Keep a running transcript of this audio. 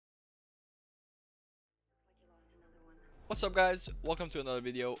What's up guys, welcome to another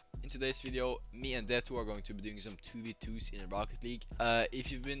video. In today's video, me and Detu are going to be doing some 2v2s in Rocket League.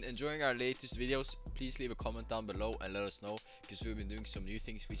 If you've been enjoying our latest videos, please leave a comment down below and let us know, because we've been doing some new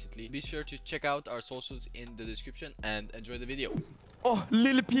things recently. Be sure to check out our socials in the description and enjoy the video. Oh,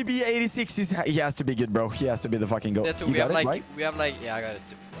 little PB86 he has to be good, bro. He has to be the fucking goat. Detu, we have like, yeah, I got it.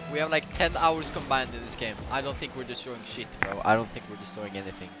 We have like 10 hours combined in this game. I don't think we're destroying shit, bro. I don't think we're destroying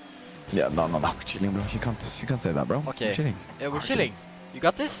anything. Yeah, no, we're chilling, bro. You can't say that, bro. Okay. We're chilling. Yeah, we're chilling. You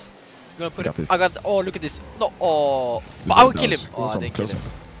got this? You're gonna put it. This. I got. Oh, look at this. No. Oh, but I will kill him. Oh, I didn't kill him.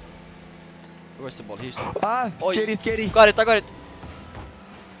 Where's the ball? Here's. Ah, oh, scary. Got it. I got it.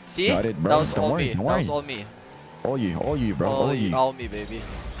 See? Got it, bro. That was Don't all worry, me. don't That was worry. all me. All you, bro. All me, baby.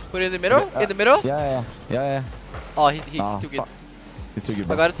 Put it in the middle. In the middle. Yeah. Oh, he took it. He's too good,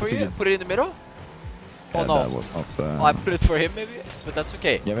 bro. I got it for you. Put it in the middle. Oh no. That was not, oh, I put it for him maybe, but that's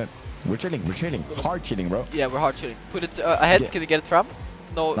okay. Yeah, man. We're chilling. Hard chilling, bro. Yeah, we're hard chilling. Put it ahead. Can you get it from?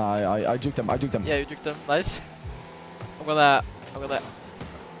 No. No, I juked them. Yeah, you juked them. Nice. I'm gonna.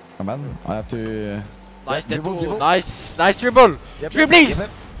 Come on, I have to. Nice, dribble. Nice dribble. Yep, Dribblings. Yep.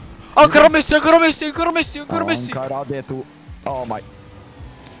 Oh, could have missed you. Oh my.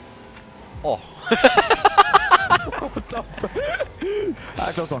 Oh.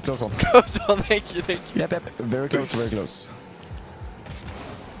 Close one. Close one, thank you. Yep. Very close.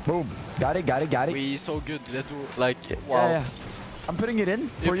 Boom. Got it. We so good. Like, wow. Yeah. I'm putting it in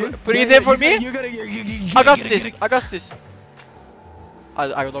for you. Putting it in for me? You gotta I got this. I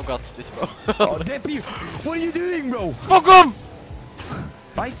don't got this, bro. Oh, Deppy, what are you doing, bro? Fuck him!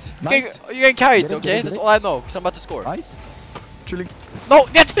 Nice. You're getting carried, okay? That's all I know, because I'm about to score. Nice. Chilling. No,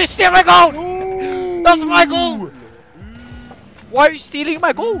 that's me stealing my goal! That's my goal! Why are you stealing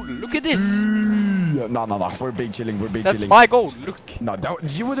my goal? Look at this. No. We're big chilling. That's my goal, look. No,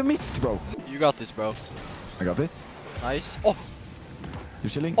 you would have missed, bro. You got this, bro. I got this. Nice. Oh. You're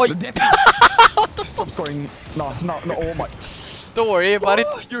chilling. Oi. Stop scoring. No. Oh my. Don't worry about it.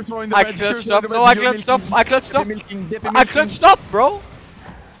 You're throwing the I clutched up. No, I clutched up. I clutched up, bro.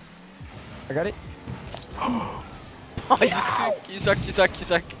 I got it. Oh, you suck.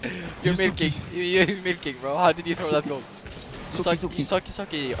 You're milking. You're milking, bro. How did you throw that goal? You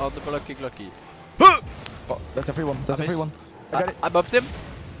sucky on the blocky. Oh, that's a free one. I got it. I bumped him.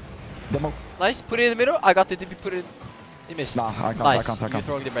 Demo. Nice. Put it in the middle. I got it. If you put it, you missed. Nah, I can't. Nice. I can't. You're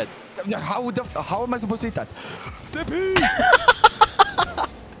throwing the bread. How am I supposed to hit that?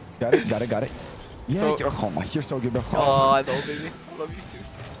 Got it. Yeah, you're so good, bro. Oh, I know, baby. I love you too.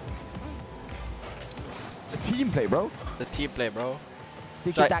 The team play, bro.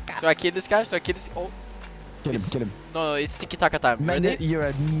 Should I kill this guy? Oh. Kill him. No, it's tiki-taka time. Ready? You're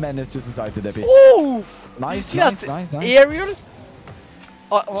a menace to society, Deppy. Ooh! Nice. Aerial?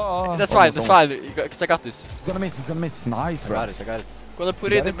 Oh, that's fine, because I got this. It's gonna miss. Nice, bro. I got it. Gonna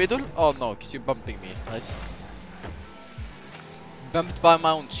put it in the middle? Oh no, because you're bumping me. Nice. Bumped by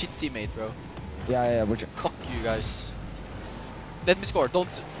my own shit teammate, bro. Yeah, fuck you guys. Let me score, don't.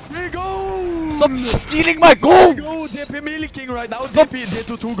 There you go! Stop stealing my goals! There you go, Deppy milking right now. Deppy did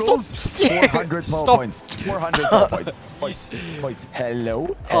 2 goals. 400 points. 400 points. Boys,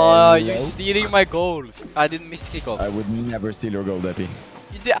 hello. Oh, you're stealing my goals. I didn't miss the kickoff. I would never steal your goal, Deppy.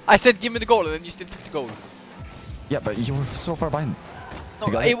 I said give me the goal and then you still took the goal. Yeah, but you were so far behind.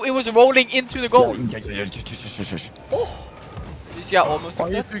 No, it was rolling into the goal. Yeah. Oh! You see, I almost took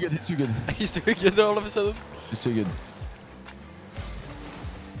that? He's too good. He's too good all of a sudden. He's too good.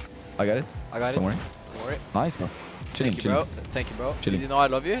 I got it. Don't worry. Nice, bro. Chilling. Thank you, bro. Chilling. Did you know I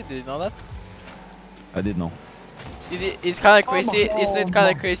love you? Did you know that? I did know. It's kind of crazy. Isn't it kind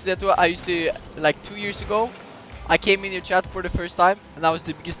of crazy that I used to, like 2 years ago, I came in your chat for the first time and I was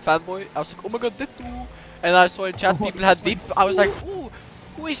the biggest fanboy. I was like, oh my god, Detu. And I saw in chat people had VIP. I was like, ooh,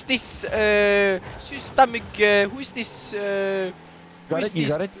 who is this? Systemic. Who is this? You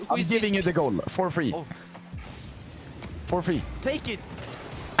got it. I'm giving you the goal for free. Oh. For free. Take it.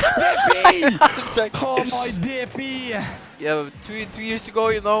 Deppy! Like, oh my Deppy! Yeah, 2 years ago,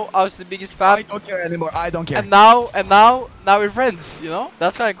 you know, I was the biggest fan. I don't care anymore. I don't care. And now we're friends. You know,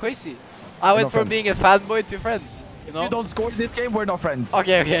 that's kind of crazy. I went from being a fanboy to friends. You know. If you don't score this game, we're not friends.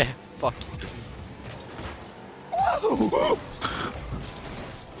 Okay. Fuck.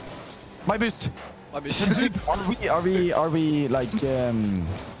 My boost. Dude, are we like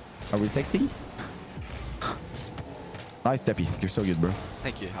are we sexy? Nice, Deppy. You're so good, bro.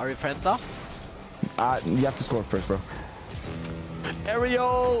 Thank you. Are we friends now? You have to score first, bro.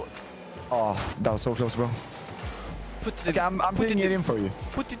 Aerial. Oh, that was so close, bro. Put it in. Okay, I'm putting it in for you.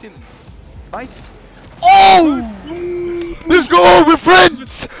 Put it in. Nice. Oh! Let's go! We're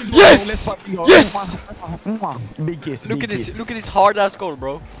friends! Yes! Let's fucking go. Yes! Big kiss. Look big at this. kiss. Look at this hard ass goal,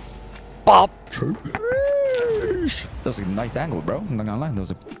 bro. Pop. That was a nice angle, bro. I'm not gonna lie. That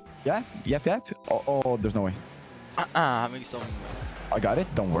was a. Yeah. Yep. Oh, there's no way. Having some. I got it.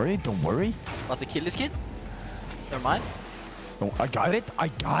 Don't worry. Don't worry. About to kill this kid. Never mind. No, I got it. I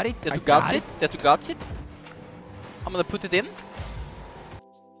got it. That I who got got it. That who got it. I'm gonna put it in.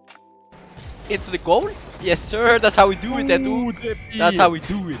 Into the goal. Yes, sir. That's how we do it, Edu. That's how we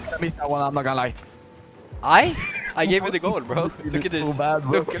do it. I missed that one. I'm not gonna lie. I gave you the goal, bro. Look at this. So bad,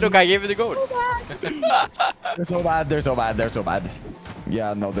 bro. Look, I gave you the goal. They're so bad. They're so bad. They're so bad.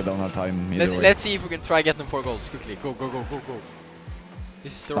 Yeah, no, they don't have time. either way. Let's see if we can try get them 4 goals quickly. Go.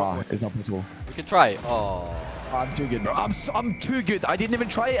 This is the wrong way. It's not possible. We can try. Oh. I'm too good, bro. I'm too good. I didn't even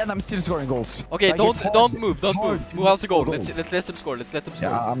try, and I'm still scoring goals. Okay, Like, it's hard. don't move. It's Don't hard move. to Move out the goal. score Let's let them score. Let's let them score.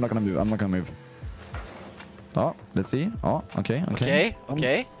 Yeah, I'm not gonna move. I'm not gonna move. Oh, let's see. Oh, okay.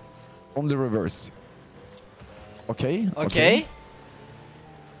 Okay. On the reverse. Okay. Okay.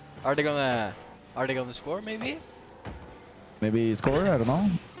 Are they gonna score maybe? Maybe score. I don't know.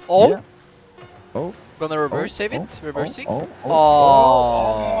 Oh. Yeah. Oh. Gonna reverse save it. Reversing. Oh.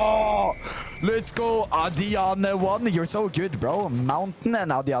 Let's go, Adiane 1. You're so good, bro. Mountain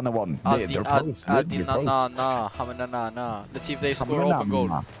and Adiane 1. They're pros. They're pros. Na. Let's see if they score open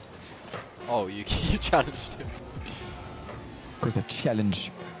goal. Oh, you challenged him. Of course, a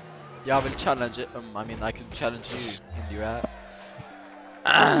challenge. Yeah, I will challenge it. I mean, I could challenge you in the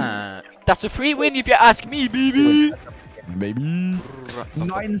app. That's a free win if you ask me, baby. Maybe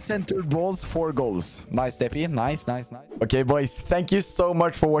 9 centered balls, 4 goals. Nice, Steffi. Nice. Okay, boys, thank you so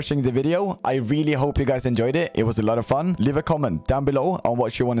much for watching the video. I really hope you guys enjoyed it. It was a lot of fun. Leave a comment down below on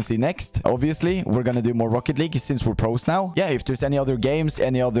what you want to see next. Obviously, we're gonna do more Rocket League since we're pros now. Yeah, if there's any other games,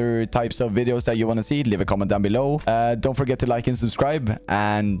 any other types of videos that you want to see, leave a comment down below. Don't forget to like and subscribe.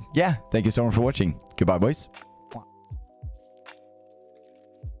 And yeah, thank you so much for watching. Goodbye, boys.